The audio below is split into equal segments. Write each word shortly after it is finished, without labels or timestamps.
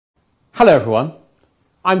Hello everyone,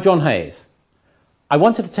 I'm John Hayes. I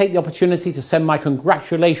wanted to take the opportunity to send my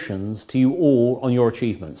congratulations to you all on your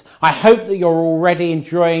achievements. I hope that you're already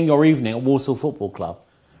enjoying your evening at Walsall Football Club.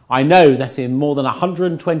 I know that in more than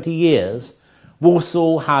 120 years,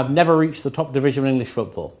 Walsall have never reached the top division of English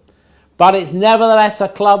football. But it's nevertheless a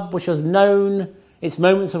club which has known its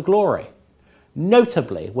moments of glory.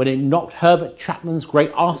 Notably when it knocked Herbert Chapman's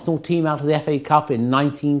great Arsenal team out of the FA Cup in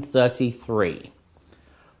 1933.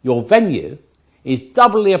 Your venue is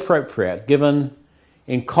doubly appropriate given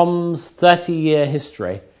In-Comm's 30-year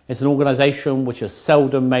history. It's an organisation which has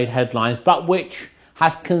seldom made headlines but which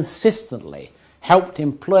has consistently helped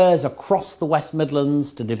employers across the West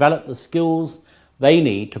Midlands to develop the skills they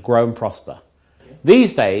need to grow and prosper.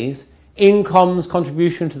 These days, In-Comm's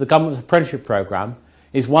contribution to the government's apprenticeship programme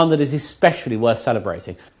is one that is especially worth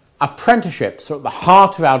celebrating. Apprenticeships are at the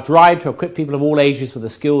heart of our drive to equip people of all ages with the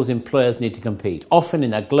skills employers need to compete, often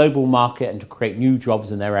in their global market and to create new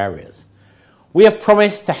jobs in their areas. We have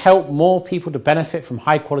promised to help more people to benefit from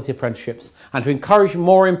high-quality apprenticeships and to encourage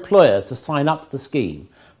more employers to sign up to the scheme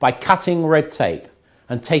by cutting red tape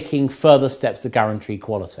and taking further steps to guarantee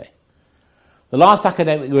quality. The last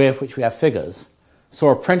academic year for which we have figures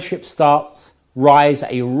saw apprenticeship starts rise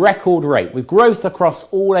at a record rate, with growth across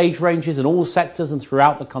all age ranges and all sectors and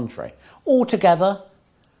throughout the country. Altogether,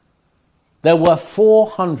 there were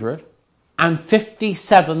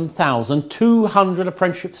 457,200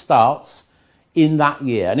 apprenticeship starts in that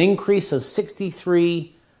year, an increase of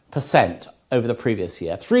 63% over the previous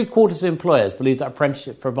year. 3/4 of employers believe that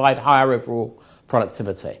apprenticeships provide higher overall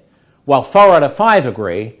productivity, while 4 out of 5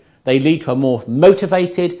 agree they lead to a more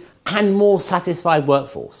motivated and more satisfied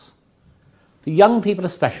workforce. For young people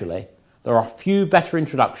especially, there are few better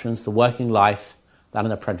introductions to working life than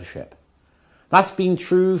an apprenticeship. That's been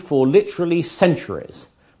true for literally centuries,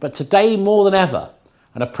 but today more than ever,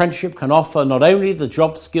 an apprenticeship can offer not only the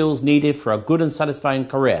job skills needed for a good and satisfying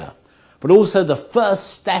career, but also the first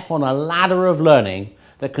step on a ladder of learning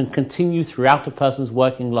that can continue throughout a person's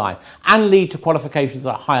working life and lead to qualifications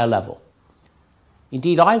at a higher level.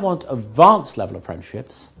 Indeed, I want advanced level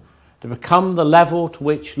apprenticeships to become the level to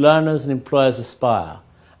which learners and employers aspire.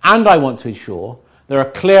 And I want to ensure there are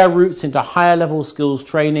clear routes into higher level skills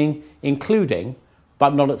training, including,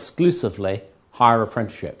 but not exclusively, higher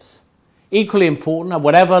apprenticeships. Equally important, at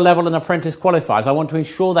whatever level an apprentice qualifies, I want to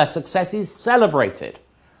ensure their success is celebrated.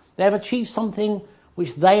 They have achieved something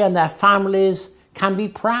which they and their families can be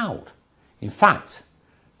proud. In fact,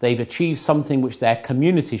 they've achieved something which their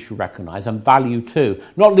community should recognise and value too,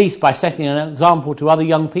 not least by setting an example to other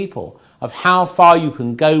young people of how far you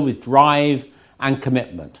can go with drive and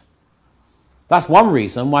commitment. That's one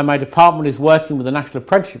reason why my department is working with the National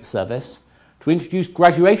Apprenticeship Service to introduce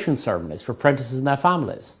graduation ceremonies for apprentices and their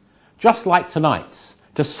families, just like tonight's,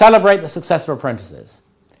 to celebrate the success of apprentices.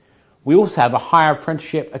 We also have a higher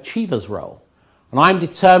apprenticeship achievers role, and I'm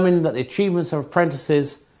determined that the achievements of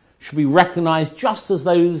apprentices should be recognised just as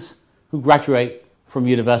those who graduate from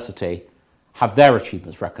university have their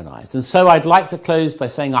achievements recognised. And so I'd like to close by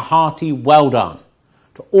saying a hearty well done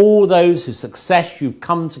to all those whose success you've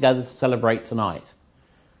come together to celebrate tonight.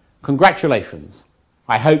 Congratulations.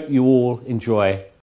 I hope you all enjoy